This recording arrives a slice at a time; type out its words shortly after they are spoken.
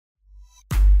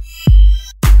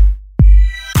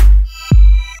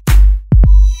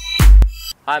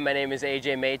Hi, my name is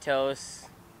AJ Matos,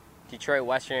 Detroit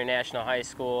Western International High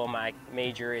School. My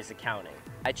major is accounting.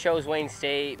 I chose Wayne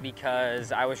State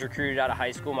because I was recruited out of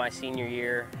high school my senior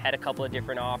year, had a couple of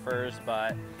different offers,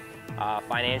 but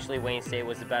financially Wayne State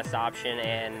was the best option,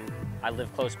 and I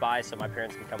live close by so my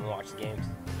parents can come and watch the games.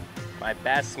 My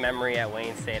best memory at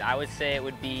Wayne State, I would say it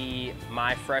would be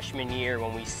my freshman year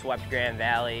when we swept Grand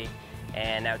Valley,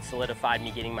 and that solidified me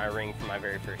getting my ring for my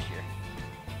very first year.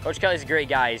 Coach Kelly's a great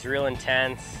guy. He's real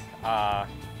intense. I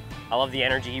love the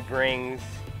energy he brings,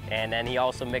 and then he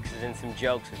also mixes in some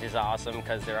jokes, which is awesome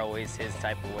because they're always his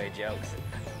type of way jokes.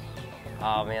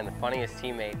 Oh man, the funniest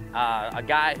teammate. A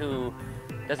guy who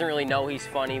doesn't really know he's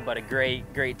funny, but a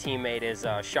great teammate is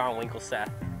Sean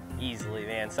Winkleseth. Easily,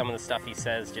 man. Some of the stuff he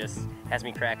says just has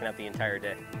me cracking up the entire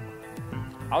day.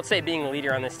 I would say being a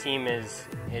leader on this team is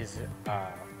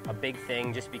a big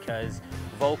thing, just because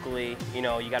vocally, you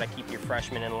know, you got to keep your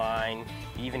freshmen in line.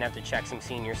 You even have to check some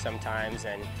seniors sometimes,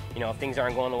 and you know, if things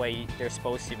aren't going the way they're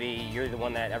supposed to be, you're the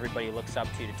one that everybody looks up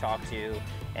to talk to,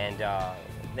 and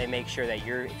they make sure that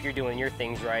if you're doing your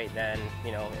things right, then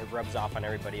you know it rubs off on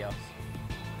everybody else.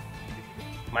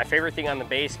 My favorite thing on the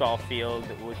baseball field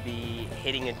would be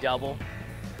hitting a double,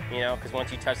 you know, because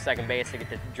once you touch second base, I get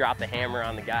to drop the hammer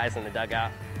on the guys in the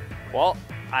dugout. Well,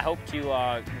 I hope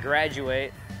to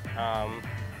graduate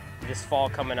this fall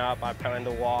coming up. I plan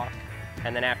to walk,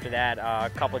 and then after that, a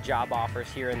couple job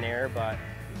offers here and there, but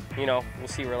you know, we'll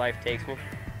see where life takes me.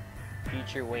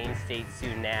 Future Wayne State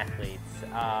student athletes.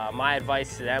 My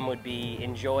advice to them would be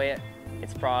enjoy it.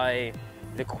 It's probably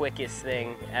the quickest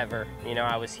thing ever. You know,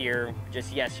 I was here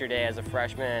just yesterday as a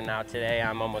freshman, and now today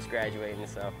I'm almost graduating,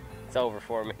 so it's over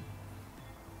for me.